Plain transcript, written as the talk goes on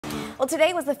Well,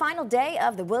 today was the final day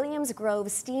of the Williams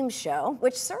Grove Steam Show,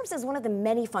 which serves as one of the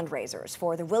many fundraisers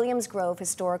for the Williams Grove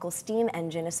Historical Steam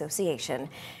Engine Association.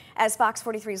 As Fox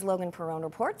 43's Logan Perrone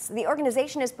reports, the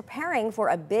organization is preparing for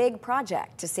a big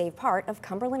project to save part of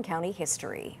Cumberland County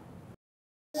history.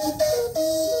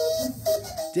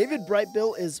 David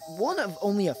Brightbill is one of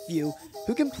only a few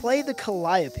who can play the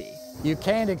calliope. You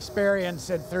can't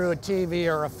experience it through a TV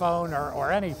or a phone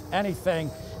or anything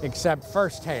except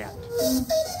firsthand.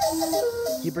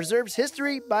 He preserves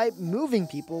history by moving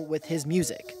people with his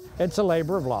music. It's a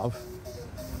labor of love,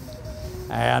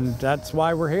 and that's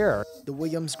why we're here. The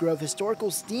Williams Grove Historical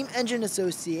Steam Engine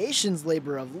Association's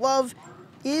labor of love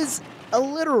is a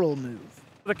literal move.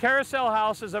 The Carousel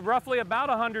House is roughly about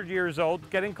 100 years old,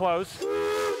 getting close.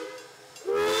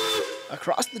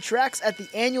 Across the tracks at the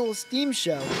annual Steam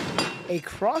Show, a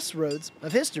crossroads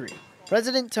of history.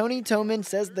 President Tony Thoman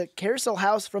says the Carousel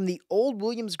House from the old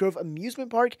Williams Grove amusement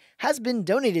park has been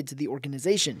donated to the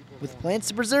organization, with plans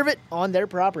to preserve it on their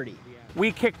property.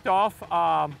 We kicked off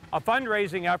a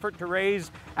fundraising effort to raise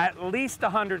at least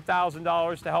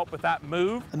 $100,000 to help with that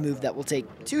move. A move that will take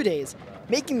 2 days,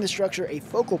 making the structure a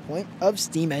focal point of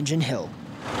Steam Engine Hill.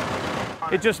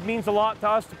 It just means a lot to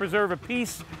us to preserve a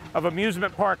piece of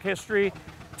amusement park history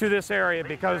to this area,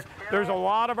 because there's a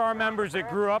lot of our members that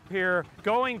grew up here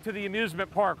going to the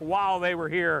amusement park while they were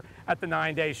here at the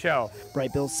 9-day show.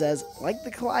 Brightbill says, like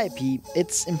the calliope,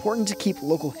 it's important to keep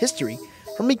local history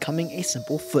from becoming a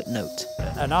simple footnote.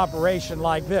 An operation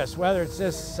like this, whether it's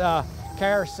this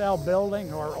carousel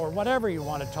building or whatever you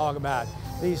want to talk about,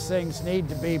 these things need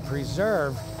to be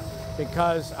preserved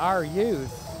because our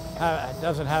youth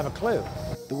doesn't have a clue.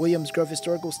 The Williams Grove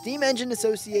Historical Steam Engine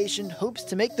Association hopes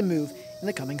to make the move in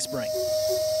the coming spring.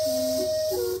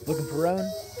 Logan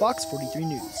Perrone, Fox 43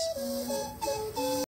 News.